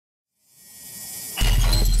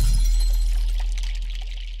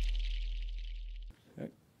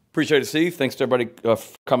Appreciate it, Steve. Thanks to everybody for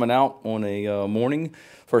coming out on a morning.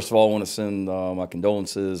 First of all, I want to send my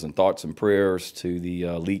condolences and thoughts and prayers to the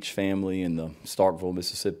Leach family in the Starkville,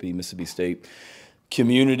 Mississippi State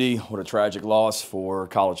community. What a tragic loss for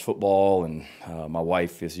college football. And my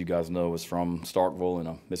wife, as you guys know, is from Starkville and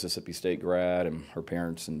a Mississippi State grad, and her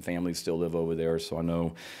parents and family still live over there. So I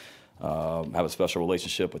know I have a special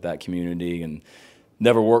relationship with that community. And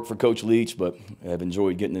never worked for Coach Leach, but I've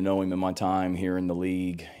enjoyed getting to know him in my time here in the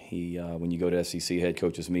league. When you go to SEC head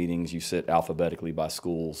coaches meetings, you sit alphabetically by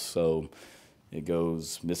schools. So it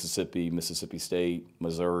goes Mississippi, Mississippi State,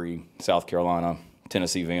 Missouri, South Carolina,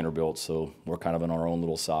 Tennessee, Vanderbilt. So we're kind of on our own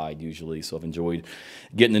little side usually. So I've enjoyed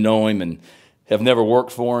getting to know him and have never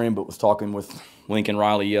worked for him, but was talking with Lincoln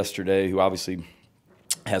Riley yesterday, who obviously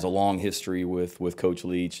has a long history with Coach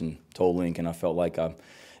Leach, and told Lincoln I felt like I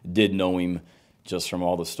did know him just from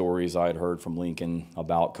all the stories I had heard from Lincoln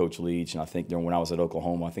about Coach Leach. And I think when I was at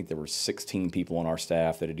Oklahoma, I think there were 16 people on our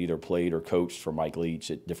staff that had either played or coached for Mike Leach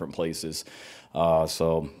at different places.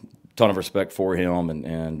 So ton of respect for him,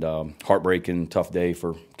 and heartbreaking, tough day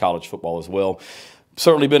for college football as well.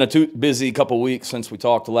 Certainly been a busy couple weeks since we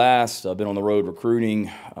talked last. I've been on the road recruiting.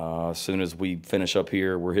 As soon as we finish up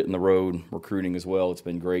here, we're hitting the road recruiting as well. It's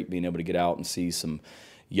been great being able to get out and see some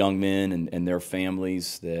young men and their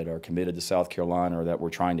families that are committed to South Carolina, or that we're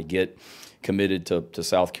trying to get committed to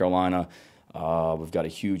South Carolina. We've got a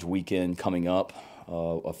huge weekend coming up,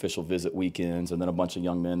 official visit weekends, and then a bunch of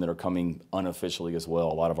young men that are coming unofficially as well.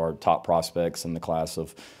 A lot of our top prospects in the class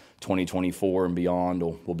of 2024 and beyond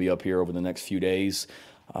will be up here over the next few days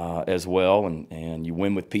as well. And you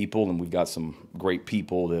win with people, and we've got some great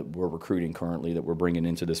people that we're recruiting currently that we're bringing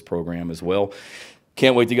into this program as well.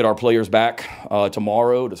 Can't wait to get our players back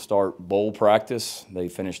tomorrow to start bowl practice. They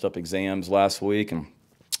finished up exams last week, and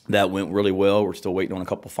that went really well. We're still waiting on a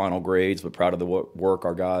couple final grades, but proud of the work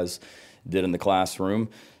our guys did in the classroom.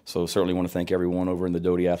 So certainly want to thank everyone over in the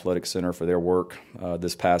Doty Athletic Center for their work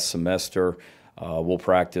this past semester. We'll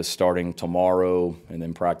practice starting tomorrow and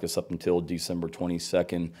then practice up until December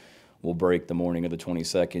 22nd. We'll break the morning of the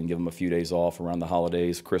 22nd, give them a few days off around the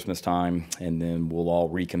holidays, Christmas time, and then we'll all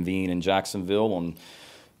reconvene in Jacksonville on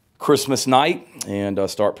Christmas night and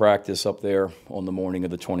start practice up there on the morning of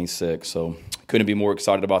the 26th. So couldn't be more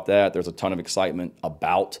excited about that. There's a ton of excitement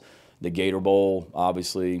about the Gator Bowl.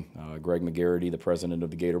 Obviously, Greg McGarity, the president of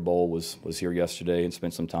the Gator Bowl, was here yesterday and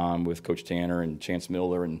spent some time with Coach Tanner and Chance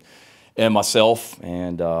Miller and myself,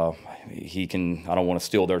 and I don't want to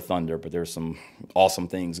steal their thunder, but there's some awesome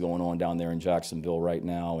things going on down there in Jacksonville right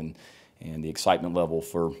now, and the excitement level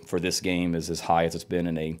for this game is as high as it's been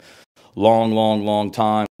in a long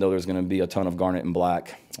time. Though there's going to be a ton of garnet and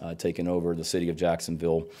black taking over the city of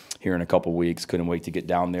Jacksonville here in a couple weeks. Couldn't wait to get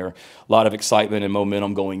down there. A lot of excitement and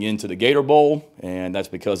momentum going into the Gator Bowl, and that's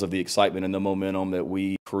because of the excitement and the momentum that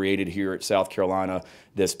we created here at South Carolina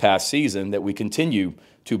this past season, that we continue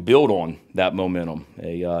to build on that momentum.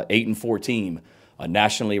 A 8-4 team, a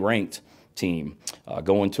nationally ranked team,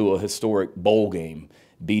 going to a historic bowl game,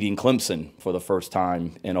 beating Clemson for the first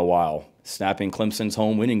time in a while, snapping Clemson's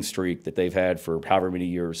home winning streak that they've had for however many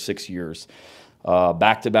years, 6 years,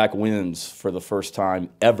 back-to-back wins for the first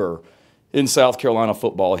time ever in South Carolina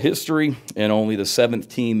football history, and only the 7th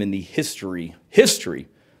team in the history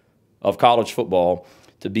of college football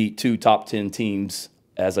to beat 2 top 10 teams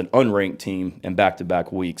as an unranked team in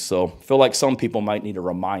back-to-back weeks. So I feel like some people might need a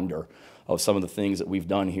reminder of some of the things that we've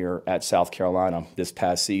done here at South Carolina this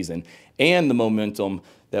past season, and the momentum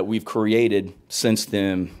that we've created since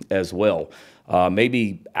then as well.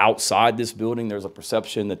 Maybe outside this building, there's a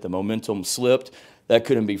perception that the momentum slipped. That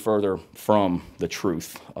couldn't be further from the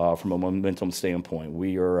truth from a momentum standpoint.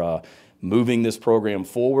 We are moving this program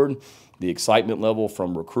forward. The excitement level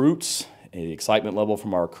from recruits, the excitement level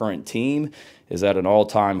from our current team is at an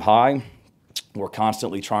all-time high. We're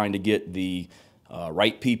constantly trying to get the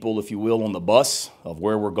right people, if you will, on the bus of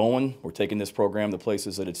where we're going. We're taking this program to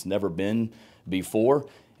places that it's never been before,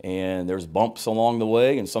 and there's bumps along the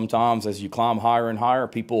way, and sometimes as you climb higher and higher,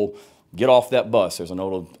 people get off that bus. There's an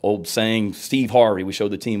old saying, Steve Harvey, we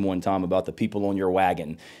showed the team one time about the people on your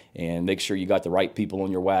wagon, and make sure you got the right people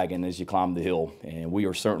on your wagon as you climb the hill. And we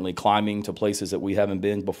are certainly climbing to places that we haven't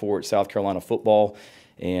been before at South Carolina football,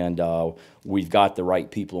 and we've got the right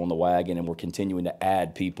people on the wagon, and we're continuing to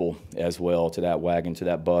add people as well to that wagon, to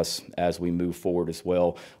that bus as we move forward as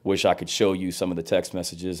well. Wish I could show you some of the text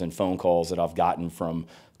messages and phone calls that I've gotten from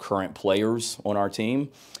current players on our team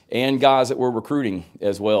and guys that we're recruiting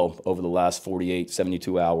as well over the last 48,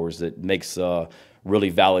 72 hours that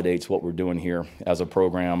really validates what we're doing here as a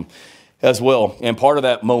program. as well. And part of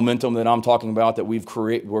that momentum that I'm talking about that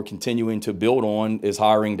we're continuing to build on is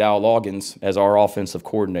hiring Dowell Loggains as our offensive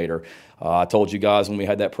coordinator. I told you guys when we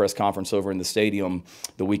had that press conference over in the stadium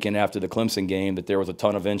the weekend after the Clemson game that there was a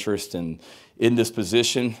ton of interest in this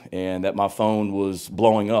position and that my phone was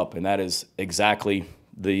blowing up, and that is exactly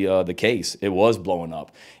the case. It was blowing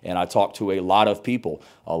up, and I talked to a lot of people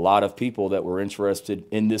that were interested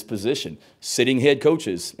in this position, sitting head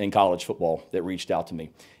coaches in college football that reached out to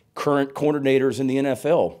me, current coordinators in the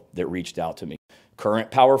NFL that reached out to me,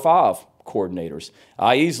 current Power 5 coordinators.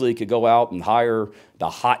 I easily could go out and hire the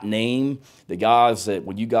hot name, the guys that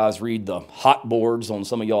when you guys read the hot boards on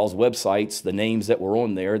some of y'all's websites, the names that were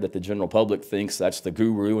on there that the general public thinks that's the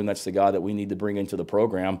guru and that's the guy that we need to bring into the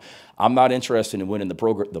program. I'm not interested in winning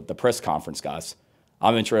the press conference, guys.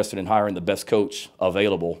 I'm interested in hiring the best coach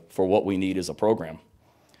available for what we need as a program.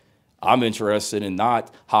 I'm interested in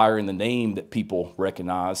not hiring the name that people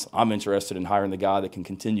recognize. I'm interested in hiring the guy that can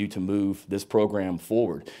continue to move this program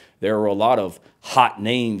forward. There were a lot of hot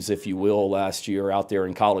names, if you will, last year out there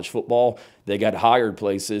in college football. They got hired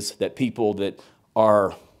places that people that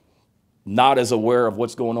are not as aware of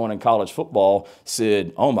what's going on in college football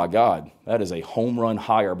said, oh my God, that is a home run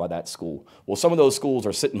hire by that school. Well, some of those schools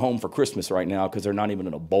are sitting home for Christmas right now because they're not even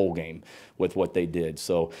in a bowl game with what they did.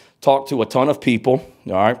 So talked to a ton of people,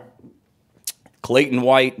 all right? Clayton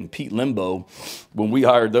White and Pete Limbo, when we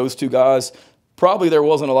hired those two guys, probably there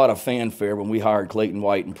wasn't a lot of fanfare when we hired Clayton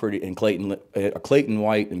White and Clayton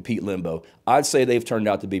White and Pete Limbo. I'd say they've turned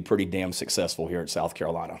out to be pretty damn successful here at South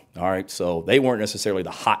Carolina. All right, so they weren't necessarily the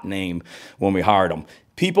hot name when we hired them.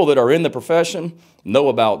 People that are in the profession know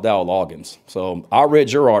about Dowell Loggains. So I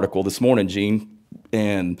read your article this morning, Gene,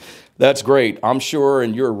 and that's great. I'm sure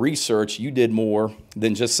in your research you did more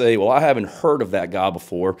than just say, well, I haven't heard of that guy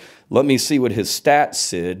before. Let me see what his stats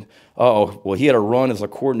said. Oh, well, he had a run as a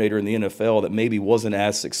coordinator in the NFL that maybe wasn't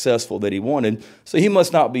as successful that he wanted, so he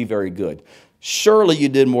must not be very good. Surely you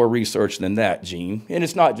did more research than that, Gene. And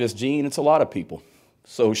it's not just Gene, it's a lot of people.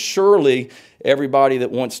 So surely everybody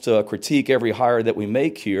that wants to critique every hire that we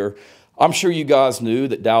make here, I'm sure you guys knew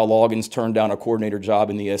that Dowell Loggains turned down a coordinator job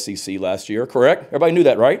in the SEC last year, correct? Everybody knew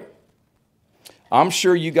that, right? I'm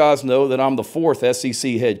sure you guys know that I'm the 4th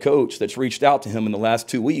SEC head coach that's reached out to him in the last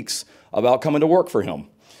 2 weeks about coming to work for him.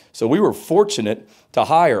 So we were fortunate to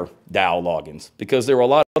hire Dowell Loggains because there were a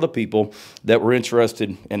lot of other people that were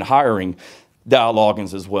interested in hiring Dowell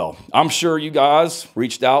Loggains as well. I'm sure you guys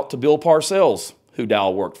reached out to Bill Parcells, who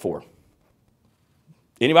Dowell worked for.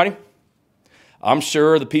 Anybody? I'm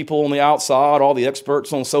sure the people on the outside, all the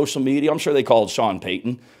experts on social media, I'm sure they called Sean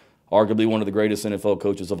Payton, arguably one of the greatest NFL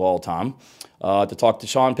coaches of all time, to talk to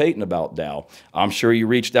Sean Payton about Dowell. I'm sure you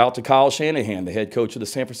reached out to Kyle Shanahan, the head coach of the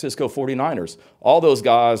San Francisco 49ers. All those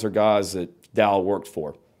guys are guys that Dowell worked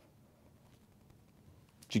for.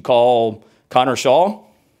 Did you call Connor Shaw?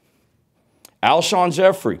 Alshon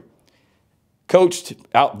Jeffrey.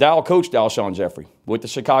 Dowell coached Alshon Jeffrey with the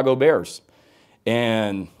Chicago Bears.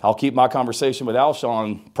 And I'll keep my conversation with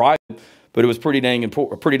Alshon private, but it was pretty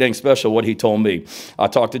dang special what he told me. I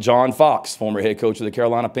talked to John Fox, former head coach of the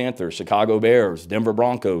Carolina Panthers, Chicago Bears, Denver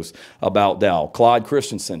Broncos, about Dowell. Clyde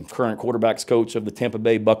Christensen, current quarterbacks coach of the Tampa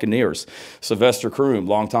Bay Buccaneers. Sylvester Croom,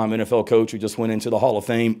 longtime NFL coach who just went into the Hall of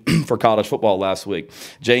Fame for college football last week.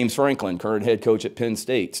 James Franklin, current head coach at Penn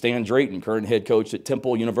State. Stan Drayton, current head coach at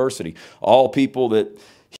Temple University. All people that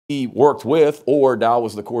he worked with or Dowell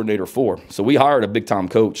was the coordinator for. So we hired a big-time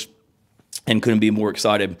coach and couldn't be more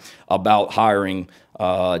excited about hiring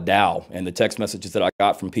Dowell. And the text messages that I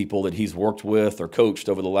got from people that he's worked with or coached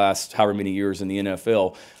over the last however many years in the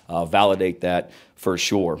NFL validate that for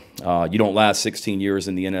sure. You don't last 16 years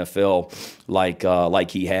in the NFL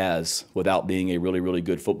like he has without being a really, really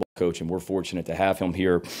good football coach, and we're fortunate to have him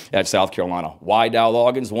here at South Carolina. Why Dowell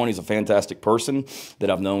Loggains? One, he's a fantastic person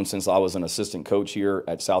that I've known since I was an assistant coach here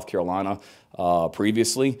at South Carolina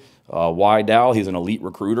previously. Why Dowell? He's an elite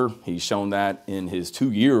recruiter. He's shown that in his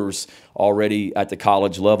 2 years already at the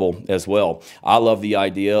college level as well. I love the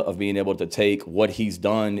idea of being able to take what he's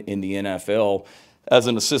done in the NFL as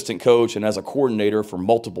an assistant coach and as a coordinator for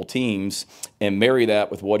multiple teams and marry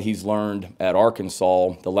that with what he's learned at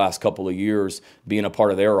Arkansas the last couple of years being a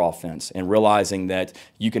part of their offense and realizing that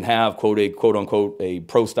you can have quote unquote a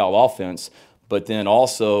pro style offense, but then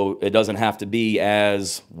also it doesn't have to be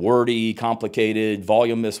as wordy, complicated,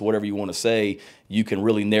 voluminous, whatever you want to say. You can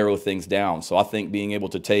really narrow things down. So I think being able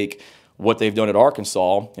to take what they've done at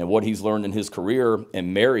Arkansas and what he's learned in his career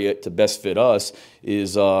and marry it to best fit us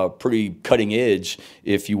is pretty cutting edge,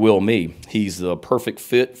 if you will me. He's the perfect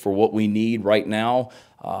fit for what we need right now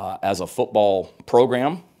as a football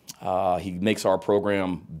program. He makes our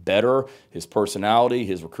program better. His personality,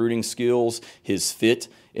 his recruiting skills, his fit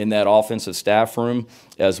in that offensive staff room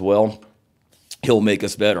as well. He'll make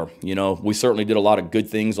us better. You know, we certainly did a lot of good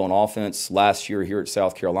things on offense last year here at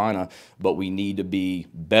South Carolina, but we need to be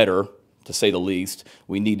better, to say the least.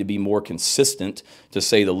 We need to be more consistent, to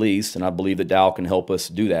say the least, and I believe that Dowell can help us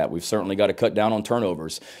do that. We've certainly got to cut down on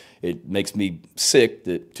turnovers. It makes me sick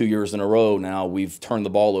that 2 years in a row now we've turned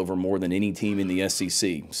the ball over more than any team in the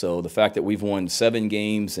SEC. So the fact that we've won 7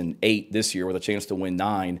 games and 8 this year with a chance to win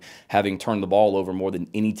 9, having turned the ball over more than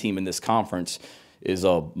any team in this conference, is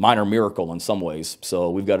a minor miracle in some ways.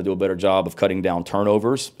 So we've got to do a better job of cutting down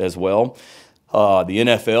turnovers as well. The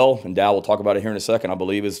NFL, and Dowell will talk about it here in a second, I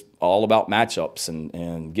believe is all about matchups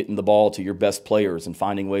and getting the ball to your best players and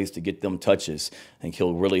finding ways to get them touches. I think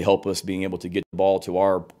he'll really help us being able to get the ball to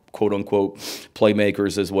our quote-unquote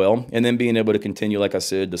playmakers as well, and then being able to continue, like I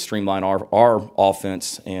said, to streamline our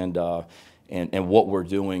offense and what we're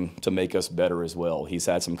doing to make us better as well. He's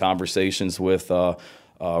had some conversations with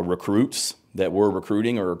recruits that we're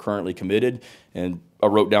recruiting or are currently committed, and I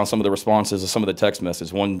wrote down some of the responses of some of the text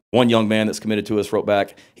messages. One young man that's committed to us wrote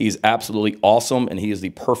back, "He's absolutely awesome, and he is the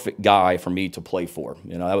perfect guy for me to play for."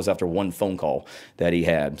 You know, that was after one phone call that he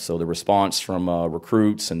had. So the response from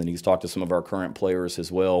recruits, and then he's talked to some of our current players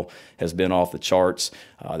as well, has been off the charts.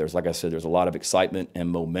 There's, like I said, there's a lot of excitement and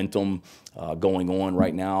momentum going on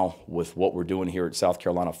right now with what we're doing here at South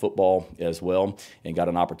Carolina football as well, and got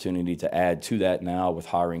an opportunity to add to that now with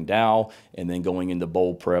hiring Dowell and then going into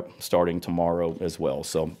bowl prep starting tomorrow as well.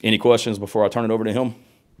 So any questions before I turn it over to him?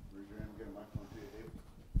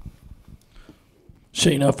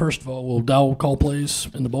 Shane, first of all, will Dowell call plays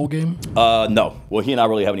in the bowl game? No. Well, he and I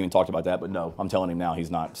really haven't even talked about that, but no, I'm telling him now he's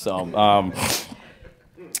not. So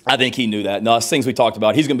I think he knew that. No, it's things we talked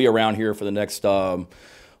about. He's going to be around here for the next,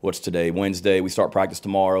 what's today, Wednesday. We start practice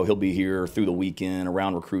tomorrow. He'll be here through the weekend,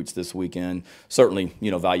 around recruits this weekend. Certainly,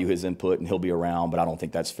 you know, value his input, and he'll be around, but I don't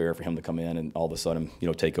think that's fair for him to come in and all of a sudden, you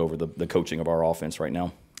know, take over the coaching of our offense right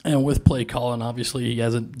now. And with play calling, obviously he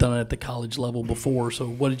hasn't done it at the college level before. So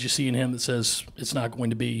what did you see in him that says it's not going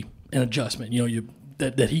to be an adjustment? You know,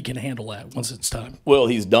 that he can handle that once it's time. Well,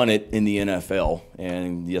 he's done it in the NFL,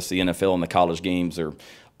 and yes, the NFL and the college games are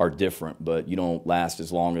different, but you don't last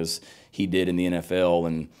as long as he did in the NFL,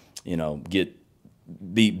 and you know,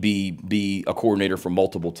 be a coordinator for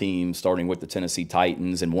multiple teams, starting with the Tennessee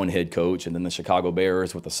Titans and one head coach, and then the Chicago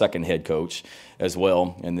Bears with the second head coach as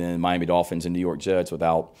well, and then Miami Dolphins and New York Jets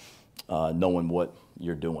without knowing what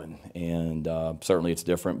you're doing. And certainly it's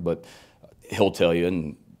different, but he'll tell you,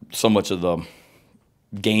 and so much of the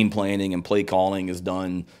game planning and play calling is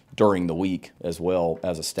done during the week as well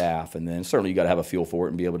as a staff, and then certainly you got to have a feel for it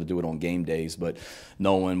and be able to do it on game days. But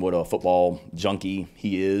knowing what a football junkie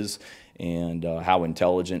he is and how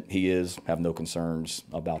intelligent he is, have no concerns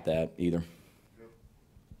about that either.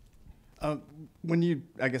 When you,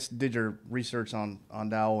 I guess, did your research on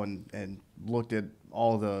Dowell and looked at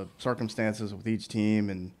all the circumstances with each team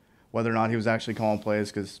and whether or not he was actually calling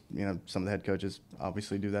plays, because you know some of the head coaches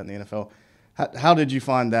obviously do that in the NFL. How did you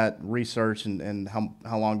find that research, and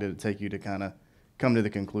how long did it take you to kind of come to the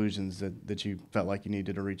conclusions that you felt like you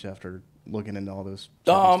needed to reach after looking into all those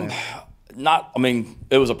circumstances?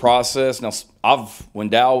 It was a process. Now, when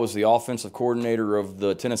Dowell was the offensive coordinator of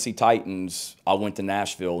the Tennessee Titans, I went to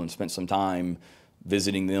Nashville and spent some time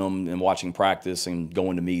visiting them and watching practice and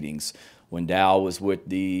going to meetings. When Dowell was with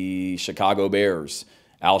the Chicago Bears,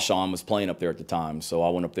 Alshon was playing up there at the time, so I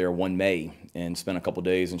went up there one May and spent a couple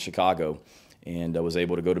days in Chicago, and I was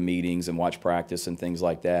able to go to meetings and watch practice and things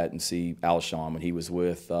like that and see Alshon when he was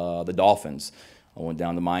with the Dolphins. I went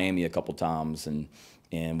down to Miami a couple times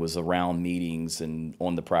and was around meetings and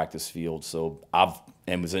on the practice field. So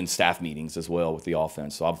and was in staff meetings as well with the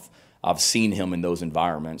offense. So I've seen him in those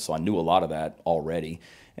environments. So I knew a lot of that already.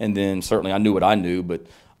 And then certainly I knew what I knew, but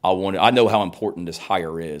I know how important this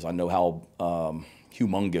hire is. I know how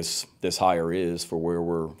humongous this hire is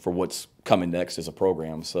for for what's coming next as a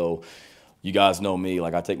program. So you guys know me,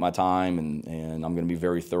 like I take my time and I'm going to be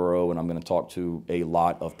very thorough, and I'm going to talk to a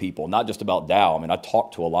lot of people, not just about Dowell. I mean, I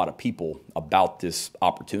talked to a lot of people about this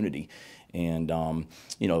opportunity, and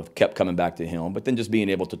you know, kept coming back to him. But then just being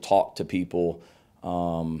able to talk to people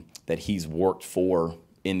that he's worked for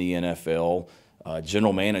in the NFL,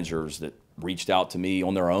 general managers that reached out to me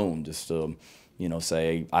on their own, just to, you know,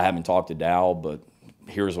 say, I haven't talked to Dowell, but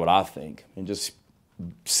here's what I think, and just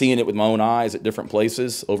seeing it with my own eyes at different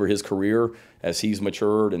places over his career as he's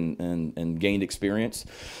matured and gained experience.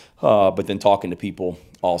 But then talking to people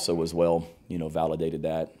also as well, validated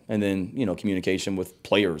that. And then, communication with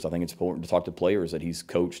players. I think it's important to talk to players that he's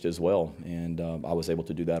coached as well. And I was able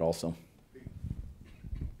to do that also.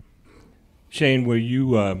 Shane, were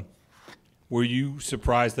you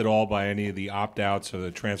surprised at all by any of the opt-outs or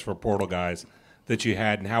the transfer portal guys that you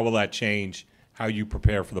had, and how will that change how you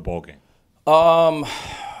prepare for the bowl game?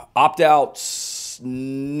 Opt-outs,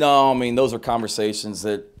 no. I mean, those are conversations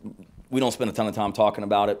that we don't spend a ton of time talking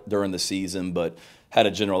about it during the season, but had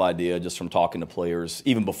a general idea just from talking to players,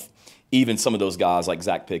 even some of those guys like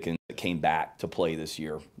Zach Pickens that came back to play this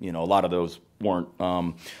year. A lot of those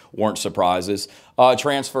weren't surprises.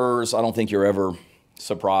 Transfers, I don't think you're ever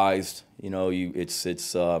surprised. It's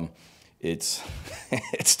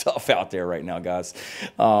it's tough out there right now, guys,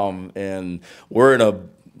 and we're in a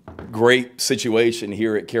great situation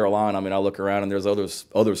here at Carolina. I mean, I look around and there's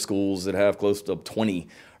other schools that have close to 20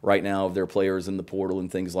 right now of their players in the portal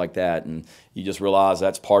and things like that, and you just realize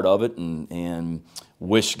that's part of it, and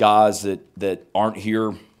wish guys that aren't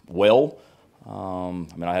here well. I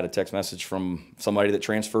had a text message from somebody that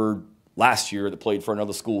transferred last year that played for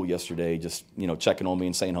another school yesterday, just checking on me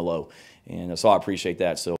and saying hello, and so I appreciate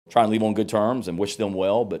that. So try and leave on good terms and wish them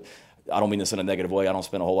well, but I don't mean this in a negative way. I don't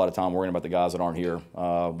spend a whole lot of time worrying about the guys that aren't here.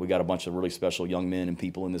 We got a bunch of really special young men and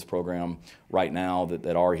people in this program right now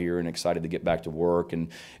that are here and excited to get back to work. And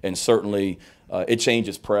certainly it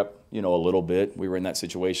changes prep, a little bit. We were in that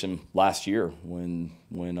situation last year when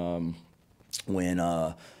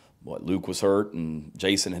Luke was hurt and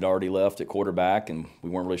Jason had already left at quarterback, and we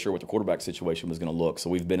weren't really sure what the quarterback situation was going to look. So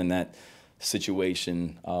we've been in that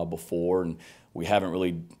situation before, and we haven't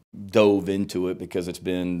really dove into it because it's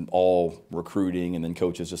been all recruiting and then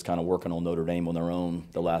coaches just kind of working on Notre Dame on their own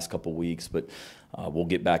the last couple of weeks. But we'll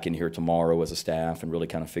get back in here tomorrow as a staff and really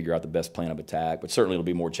kind of figure out the best plan of attack. But certainly it'll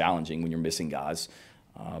be more challenging when you're missing guys.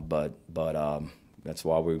 But that's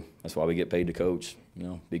why we get paid to coach.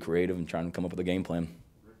 Be creative and trying to come up with a game plan.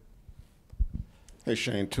 Hey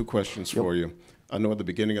Shane, 2 questions for you. I know at the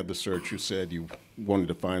beginning of the search you said you wanted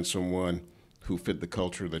to find someone who fit the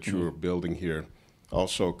culture that you were building here.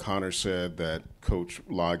 Also, Connor said that Coach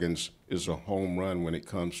Loggains is a home run when it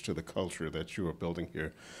comes to the culture that you are building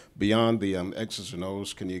here. Beyond the X's and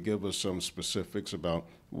O's, can you give us some specifics about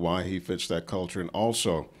why he fits that culture? And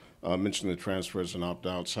also, mention the transfers and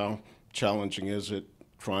opt-outs. How challenging is it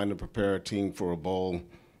trying to prepare a team for a bowl?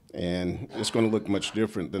 And it's going to look much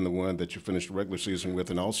different than the one that you finished the regular season with,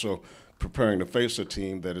 and also preparing to face a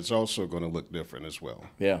team that is also going to look different as well.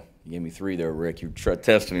 Yeah, you gave me 3 there, Rick. You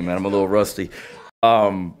tested me, man. I'm a little rusty.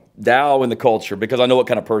 Dowell and the culture, because I know what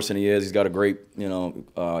kind of person he is. He's got a great, he's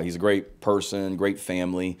a great person, great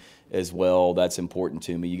family as well. That's important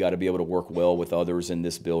to me. You got to be able to work well with others in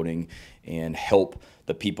this building and help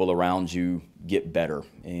the people around you get better.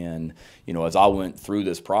 And, as I went through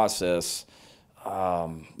this process,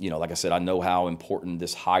 like I said, I know how important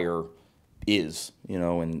this hire is,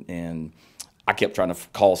 and I kept trying to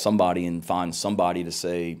call somebody and find somebody to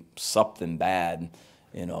say something bad,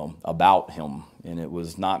 about him. And it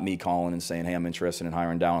was not me calling and saying, hey, I'm interested in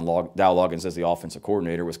hiring Dowell Loggains as the offensive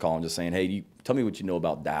coordinator. Was calling just saying, hey, tell me what you know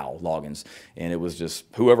about Dowell Loggains. And it was just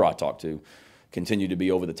whoever I talked to continued to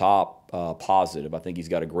be over the top positive. I think he's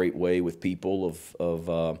got a great way with people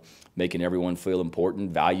of making everyone feel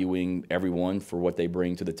important, valuing everyone for what they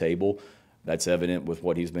bring to the table. That's evident with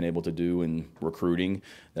what he's been able to do in recruiting.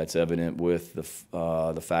 That's evident with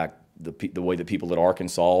the fact the way that people at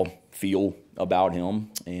Arkansas feel about him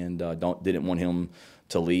and didn't want him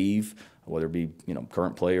to leave, whether it be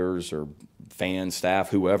current players or fans, staff,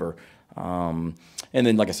 whoever. And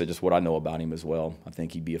then, like I said, just what I know about him as well. I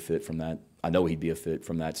think he'd be a fit from that. I know he'd be a fit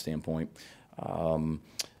from that standpoint.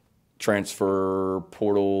 Transfer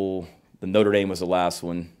portal, the Notre Dame was the last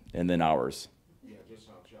one, and then ours. Yeah, just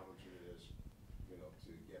how challenging it is,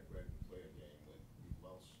 to get ready to play a game when you've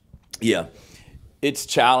lost. Yeah, it's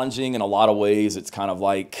challenging in a lot of ways. It's kind of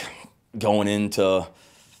like going into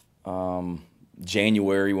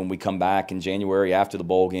January when we come back in January after the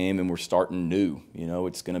bowl game and we're starting new.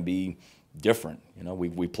 It's going to be different.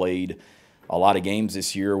 We played a lot of games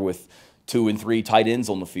this year with 2 and 3 tight ends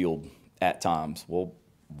on the field at times. Well,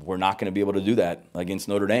 we're not going to be able to do that against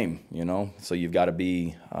Notre Dame, So you've got to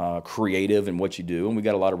be creative in what you do. And we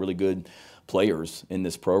got a lot of really good players in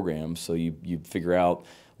this program. So you figure out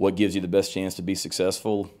what gives you the best chance to be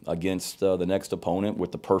successful against the next opponent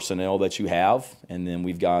with the personnel that you have. And then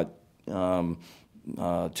we've got 2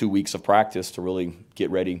 weeks of practice to really get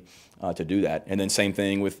ready to do that. And then same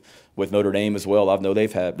thing with Notre Dame as well. I know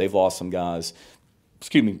they've lost some guys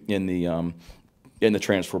in the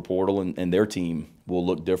transfer portal, and their team will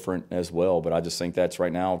look different as well. But I just think that's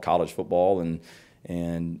right now college football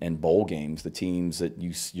and bowl games. The teams that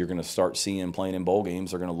you're going to start seeing playing in bowl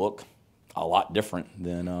games are going to look a lot different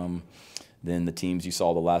than the teams you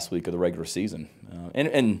saw the last week of the regular season.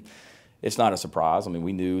 And it's not a surprise. I mean,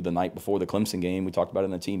 we knew the night before the Clemson game, we talked about it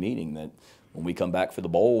in the team meeting, that when we come back for the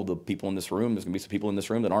bowl, the people in this room, there's going to be some people in this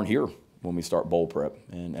room that aren't here when we start bowl prep.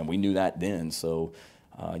 And we knew that then. So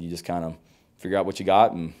you just kind of figure out what you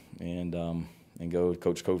got and go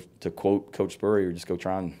coach, to quote Coach Spurrier, or just go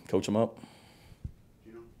try and coach them up.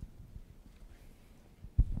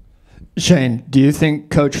 Shane, do you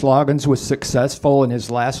think Coach Loggains was successful in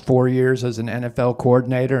his last 4 years as an NFL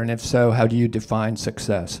coordinator? And if so, how do you define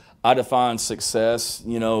success? I define success,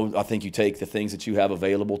 I think you take the things that you have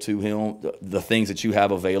available to him, the things that you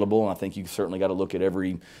have available, and I think you certainly got to look at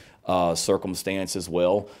every circumstance as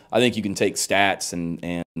well. I think you can take stats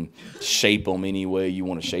and shape them any way you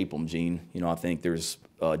want to shape them, Gene. I think there's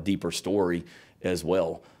a deeper story as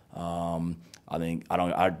well. I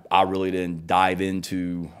really didn't dive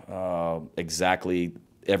into exactly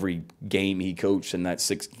every game he coached in that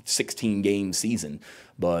 16-game season.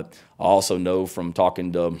 But I also know from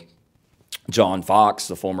talking to John Fox,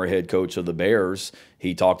 the former head coach of the Bears,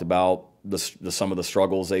 he talked about some of the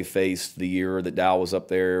struggles they faced the year that Dowell was up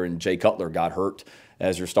there and Jay Cutler got hurt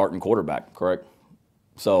as your starting quarterback, correct?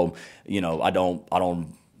 So, I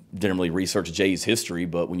didn't really research Jay's history,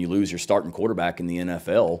 but when you lose your starting quarterback in the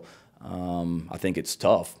NFL, I think it's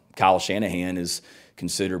tough. Kyle Shanahan is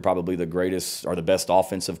considered probably the greatest or the best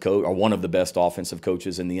offensive coach, or one of the best offensive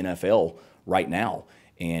coaches in the NFL right now.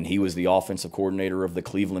 And he was the offensive coordinator of the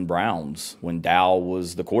Cleveland Browns when Dowell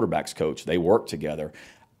was the quarterback's coach. They worked together.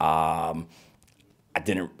 I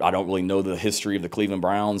don't really know the history of the Cleveland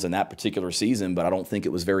Browns in that particular season, but I don't think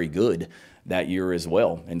it was very good that year as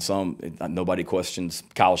well. And nobody questions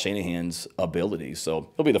Kyle Shanahan's ability.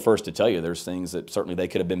 So he'll be the first to tell you there's things that certainly they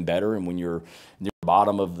could have been better. And when you're near the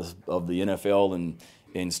bottom of the NFL and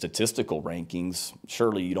in statistical rankings,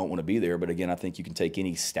 surely you don't want to be there. But again, I think you can take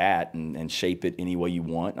any stat and shape it any way you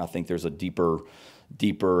want. And I think there's a deeper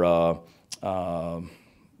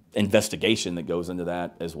investigation that goes into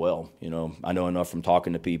that as well. I know enough from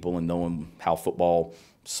talking to people and knowing how football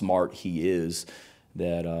smart he is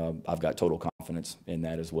that I've got total confidence in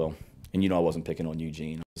that as well. And I wasn't picking on you,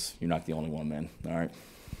 Gene. You're not the only one, man. All right?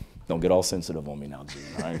 Don't get all sensitive on me now, Gene.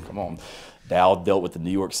 All right? Come on. Dowell dealt with the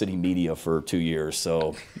New York City media for 2 years,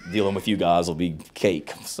 so dealing with you guys will be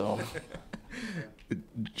cake. So,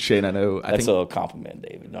 Shane, that's a compliment,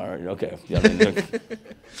 David. All right, okay. Yeah,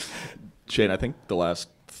 Shane, I think the last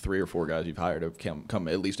 3 or 4 guys you've hired have come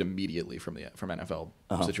at least immediately from NFL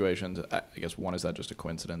situations. I guess one, is that just a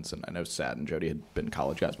coincidence? And I know Sad and Jody had been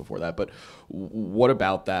college guys before that, but what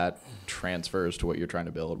about that transfers to what you're trying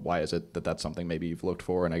to build? Why is it that that's something maybe you've looked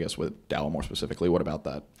for? And I guess with Dowell more specifically, what about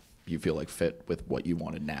that you feel like fit with what you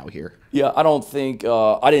wanted now here? Yeah, I don't think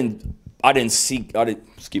I didn't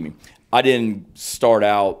start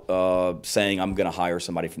out saying I'm going to hire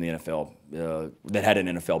somebody from the NFL that had an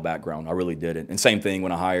NFL background. I really didn't. And same thing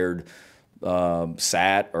when I hired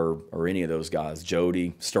Sat or any of those guys,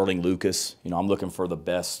 Jody, Sterling Lucas. I'm looking for the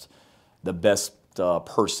best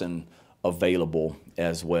person available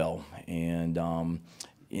as well. And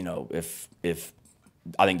if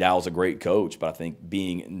I think Dowell's a great coach, but I think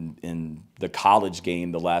being in the college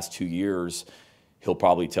game the last 2 years, he'll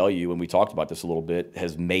probably tell you, and we talked about this a little bit,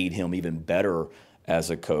 has made him even better as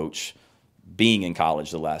a coach being in college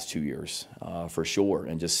the last 2 years, for sure,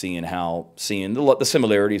 and just seeing the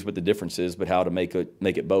similarities with the differences, but how to make it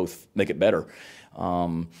better.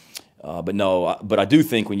 But I do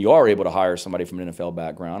think when you are able to hire somebody from an NFL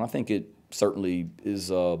background, I think it certainly is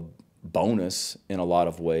a bonus in a lot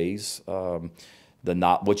of ways.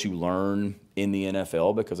 Not what you learn in the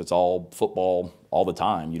NFL, because it's all football all the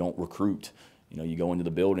time. You don't recruit. You go into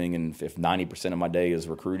the building, and if 90% of my day is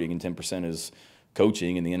recruiting and 10% is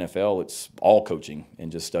coaching, in the NFL, it's all coaching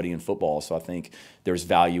and just studying football. So I think there's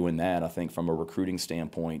value in that. I think from a recruiting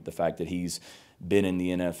standpoint, the fact that he's been in the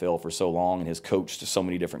NFL for so long and has coached so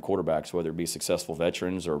many different quarterbacks, whether it be successful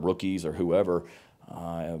veterans or rookies or whoever,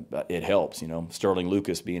 it helps. Sterling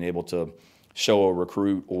Lucas being able to show a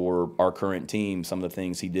recruit or our current team some of the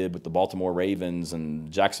things he did with the Baltimore Ravens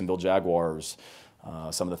and Jacksonville Jaguars,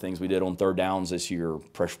 some of the things we did on third downs this year,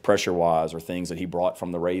 pressure-wise, or things that he brought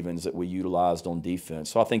from the Ravens that we utilized on defense.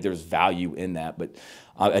 So I think there's value in that. But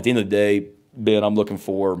at the end of the day, Ben, I'm looking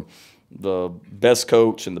for the best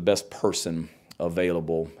coach and the best person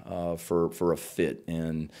available for a fit.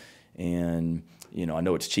 And I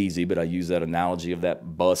know it's cheesy, but I used that analogy of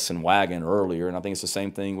that bus and wagon earlier, and I think it's the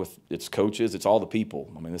same thing with its coaches. It's all the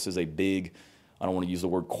people. I mean, this is a big, I don't want to use the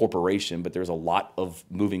word corporation, but there's a lot of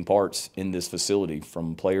moving parts in this facility,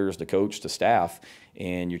 from players to coach to staff,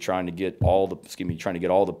 and you're trying to get all the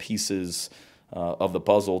pieces of the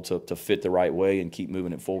puzzle to fit the right way and keep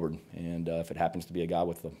moving it forward. And if it happens to be a guy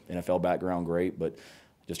with an NFL background, great, but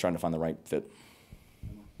just trying to find the right fit.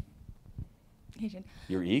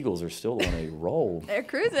 Your Eagles are still on a roll. They're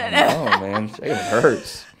cruising. Oh man, it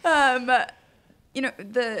hurts.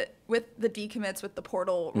 With the decommits with the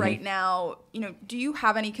portal right now, do you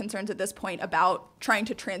have any concerns at this point about trying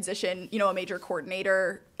to transition, a major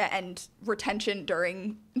coordinator and retention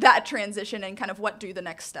during that transition, and kind of what do the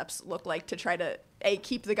next steps look like to try to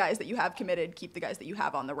keep the guys that you have committed, keep the guys that you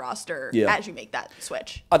have on the roster as you make that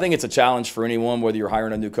switch? I think it's a challenge for anyone, whether you're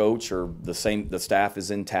hiring a new coach or the staff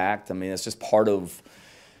is intact. I mean, it's just part of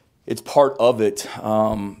it.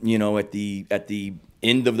 At the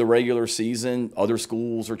end of the regular season, other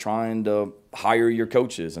schools are trying to hire your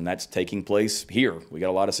coaches, and that's taking place here. We got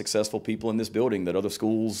a lot of successful people in this building that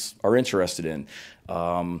other7schools are interested in.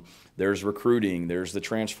 There's recruiting, there's the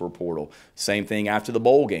transfer portal. Same thing after the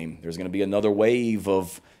bowl game. There's going to be another wave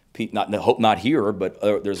of not here, but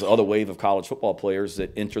there's another wave of college football players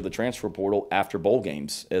that enter the transfer portal after bowl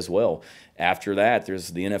games as well. After that, there's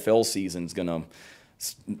the NFL season's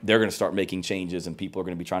they're going to start making changes, and people are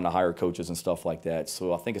going to be trying to hire coaches and stuff like that.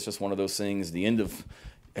 So I think it's just one of those things.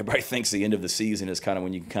 Everybody thinks the end of the season is kind of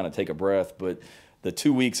when you can kind of take a breath, but the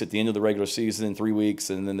 2 weeks at the end of the regular season, 3 weeks,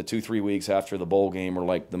 and then the 2-3 weeks after the bowl game are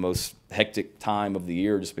like the most hectic time of the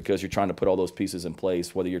year, just because you're trying to put all those pieces in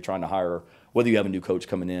place, whether you have a new coach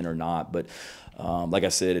coming in or not. But like I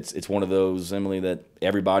said, it's one of those, Emily, that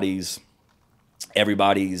everybody's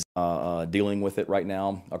dealing with it right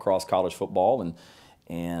now across college football, and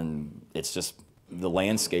it's just the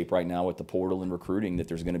landscape right now with the portal and recruiting, that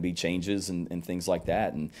there's going to be changes and things like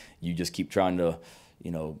that. And you just keep trying to,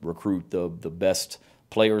 recruit the best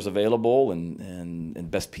players available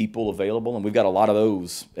and best people available. And we've got a lot of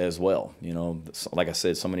those as well. Like I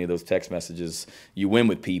said, so many of those text messages, you win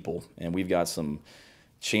with people. And we've got some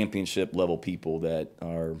championship level people that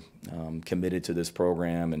are committed to this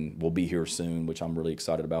program and will be here soon, which I'm really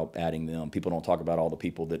excited about adding them. People don't talk about all the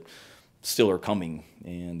people that still are coming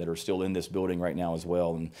and that are still in this building right now as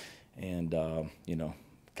well. And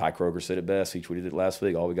Kai Kroger said it best. He tweeted it last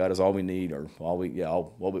week. All we got is all we need, or all we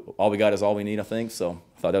got is all we need, I think. So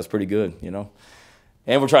I thought that was pretty good, And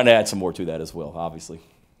we're trying to add some more to that as well, obviously.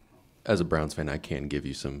 As a Browns fan, I can give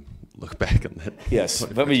you some look back on that. Yes,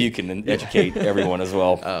 maybe you can educate everyone as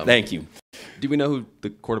well. Thank you. Do we know who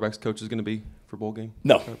the quarterback's coach is going to be for bowl game?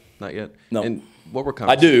 No. Not yet? No. And what were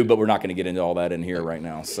I do, but we're not going to get into all that in here right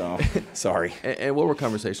now, so sorry. And what were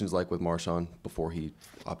conversations like with Marshawn before he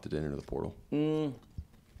opted into the portal?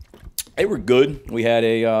 They were good. We had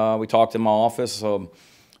we talked in my office. I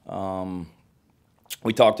think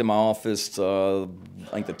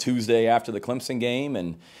the Tuesday after the Clemson game,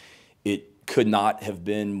 and it could not have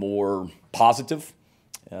been more positive.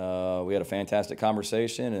 We had a fantastic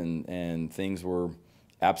conversation, and things were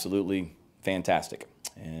absolutely fantastic.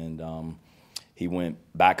 And he went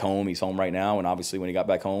back home. He's home right now, and obviously when he got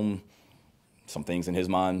back home, some things in his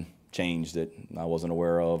mind changed that I wasn't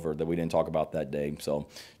aware of or that we didn't talk about that day. So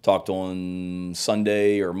talked on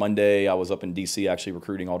Sunday or Monday. I was up in D.C. actually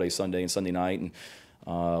recruiting all day Sunday and Sunday night, and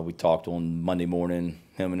we talked on Monday morning,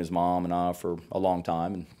 him and his mom and I, for a long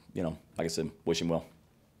time. And, like I said, wish him well.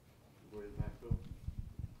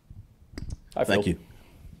 Thank you.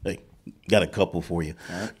 Hey, got a couple for you.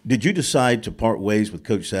 Right. Did you decide to part ways with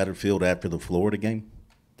Coach Satterfield after the Florida game?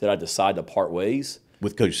 Did I decide to part ways?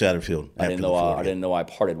 With Coach Satterfield after I Florida didn't know I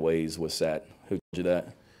parted ways with Sat. Who told you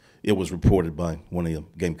that? It was reported by one of the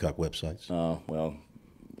Gamecock websites. Well,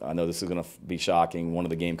 I know this is going to be shocking. One of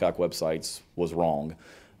the Gamecock websites was wrong.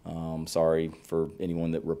 Sorry for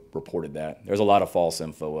anyone that reported that. There's a lot of false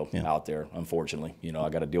info out there, unfortunately. I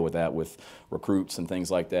got to deal with that with recruits and things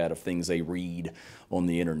like that, of things they read on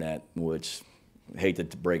the internet, which I hate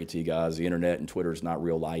to break it to you guys. The internet and Twitter is not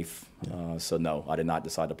real life. So, no, I did not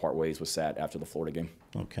decide to part ways with Sat after the Florida game.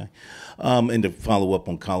 Okay. And to follow up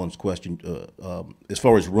on Colin's question, as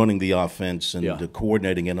far as running the offense and the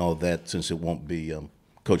coordinating and all that, since it won't be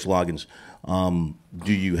Coach Loggains,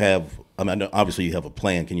 do you have – I mean, obviously you have a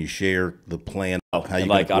plan. Can you share the plan? How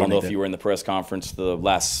you I don't know if you were in the press conference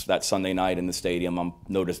that Sunday night in the stadium.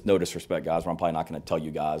 No disrespect, guys, but I'm probably not going to tell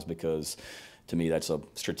you guys, because to me that's a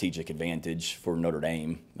strategic advantage for Notre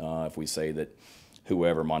Dame if we say that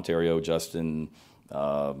whoever, Monterio, Justin,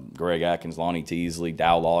 Greg Atkins, Lonnie Teasley,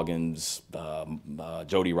 Dowell Loggains,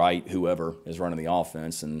 Jody Wright, whoever is running the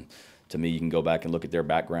offense. And to me, you can go back and look at their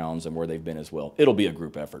backgrounds and where they've been as well. It'll be a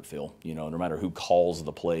group effort, Phil. You know, no matter who calls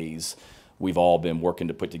the plays, we've all been working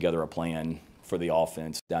to put together a plan for the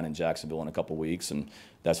offense down in Jacksonville in a couple weeks, and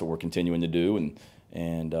that's what we're continuing to do. And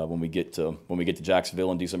when we get to Jacksonville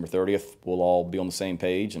on December 30th, we'll all be on the same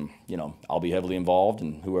page, and you know, I'll be heavily involved,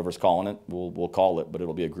 and whoever's calling it, we'll call it, but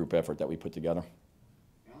it'll be a group effort that we put together.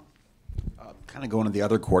 Kind of going to the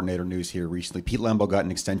other coordinator news here recently. Pete Lembo got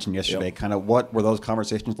an extension yesterday. Yep. Kind of what were those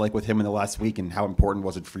conversations like with him in the last week, and how important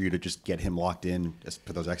was it for you to just get him locked in just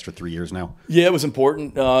for those extra 3 years now? Yeah, it was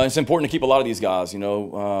important. It's important to keep a lot of these guys. You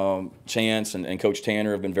know, Chance and Coach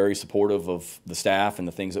Tanner have been very supportive of the staff and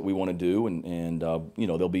the things that we want to do, and you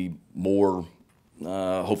know, there'll be more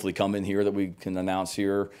hopefully coming here that we can announce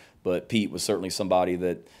here. But Pete was certainly somebody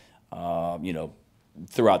that you know,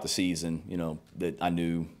 throughout the season, you know, that I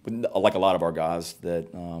knew, like a lot of our guys, that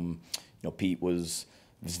you know, Pete was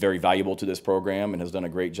very valuable to this program and has done a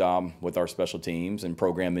great job with our special teams and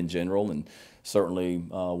program in general, and certainly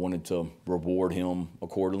wanted to reward him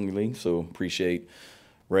accordingly. So appreciate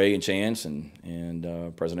Ray and Chance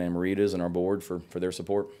and President Amaritas and our board for their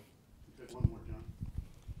support.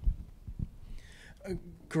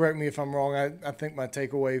 Correct me if I'm wrong. I think my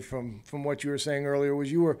takeaway from what you were saying earlier was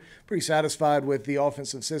you were pretty satisfied with the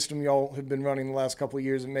offensive system y'all have been running the last couple of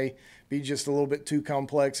years. It may be just a little bit too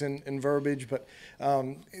complex in verbiage, but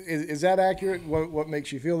is that accurate? What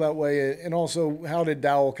makes you feel that way? And also, how did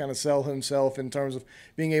Dowell kind of sell himself in terms of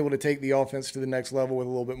being able to take the offense to the next level with a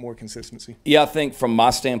little bit more consistency? Yeah, I think from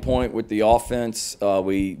my standpoint with the offense,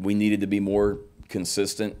 we needed to be more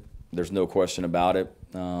consistent. There's no question about it.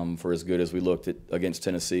 For as good as we looked at against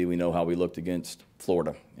Tennessee, we know how we looked against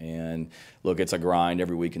Florida. And look, it's a grind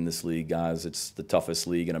every week in this league, guys. It's the toughest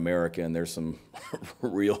league in America, and there's some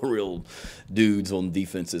real dudes on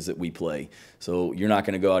defenses that we play. So you're not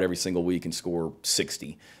going to go out every single week and score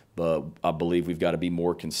 60. But I believe we've got to be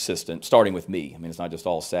more consistent, starting with me. I mean, it's not just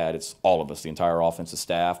all Sad, it's all of us, the entire offensive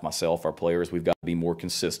staff, myself, our players. We've got to be more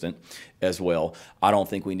consistent as well. I don't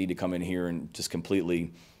think we need to come in here and just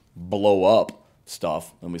completely blow up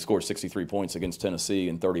stuff, and we scored 63 points against Tennessee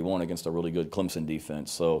and 31 against a really good Clemson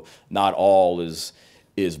defense. So not all is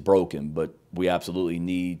broken, but we absolutely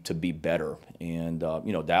need to be better. And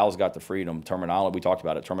you know, Dowell's got the freedom, terminology. We talked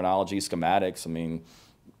about it, terminology, schematics. I mean,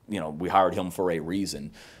 you know, we hired him for a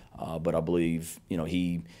reason. But I believe, you know,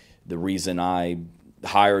 the reason I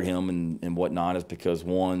hired him and whatnot is because,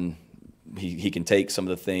 one, he can take some of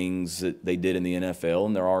the things that they did in the NFL,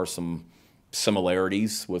 and there are some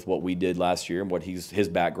similarities with what we did last year and what his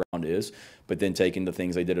background is, but then taking the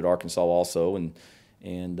things they did at Arkansas also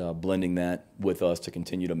and blending that with us to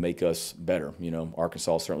continue to make us better. You know,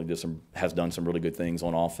 Arkansas certainly has done some really good things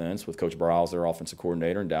on offense with Coach Briles, their offensive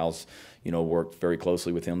coordinator, and Dowell's, you know, worked very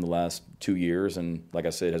closely with him the last 2 years, and like I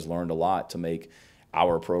said, has learned a lot to make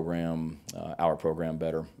our program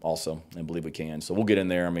better also, and believe we can. So we'll get in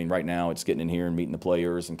there. I mean, right now it's getting in here and meeting the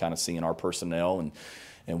players and kind of seeing our personnel and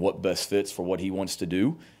what best fits for what he wants to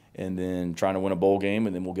do, and then trying to win a bowl game,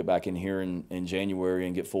 and then we'll get back in here in January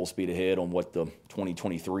and get full speed ahead on what the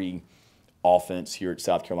 2023 offense here at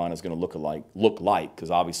South Carolina is going to look like, because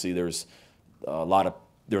obviously there's a lot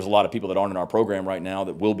of people that aren't in our program right now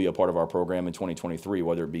that will be a part of our program in 2023,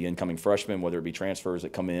 whether it be incoming freshmen, whether it be transfers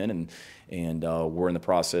that come in, and we're in the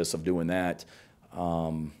process of doing that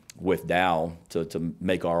with Dowell to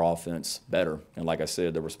make our offense better. And like I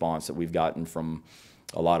said, the response that we've gotten from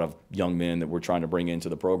a lot of young men that we're trying to bring into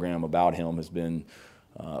the program about him has been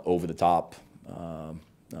over the top,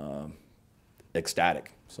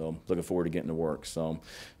 ecstatic. So looking forward to getting to work. So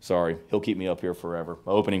sorry, he'll keep me up here forever.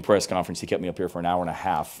 My opening press conference, he kept me up here for an hour and a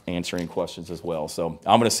half answering questions as well. So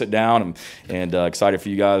I'm going to sit down and excited for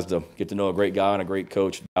you guys to get to know a great guy and a great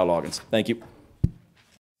coach, Dowell Loggains. Thank you.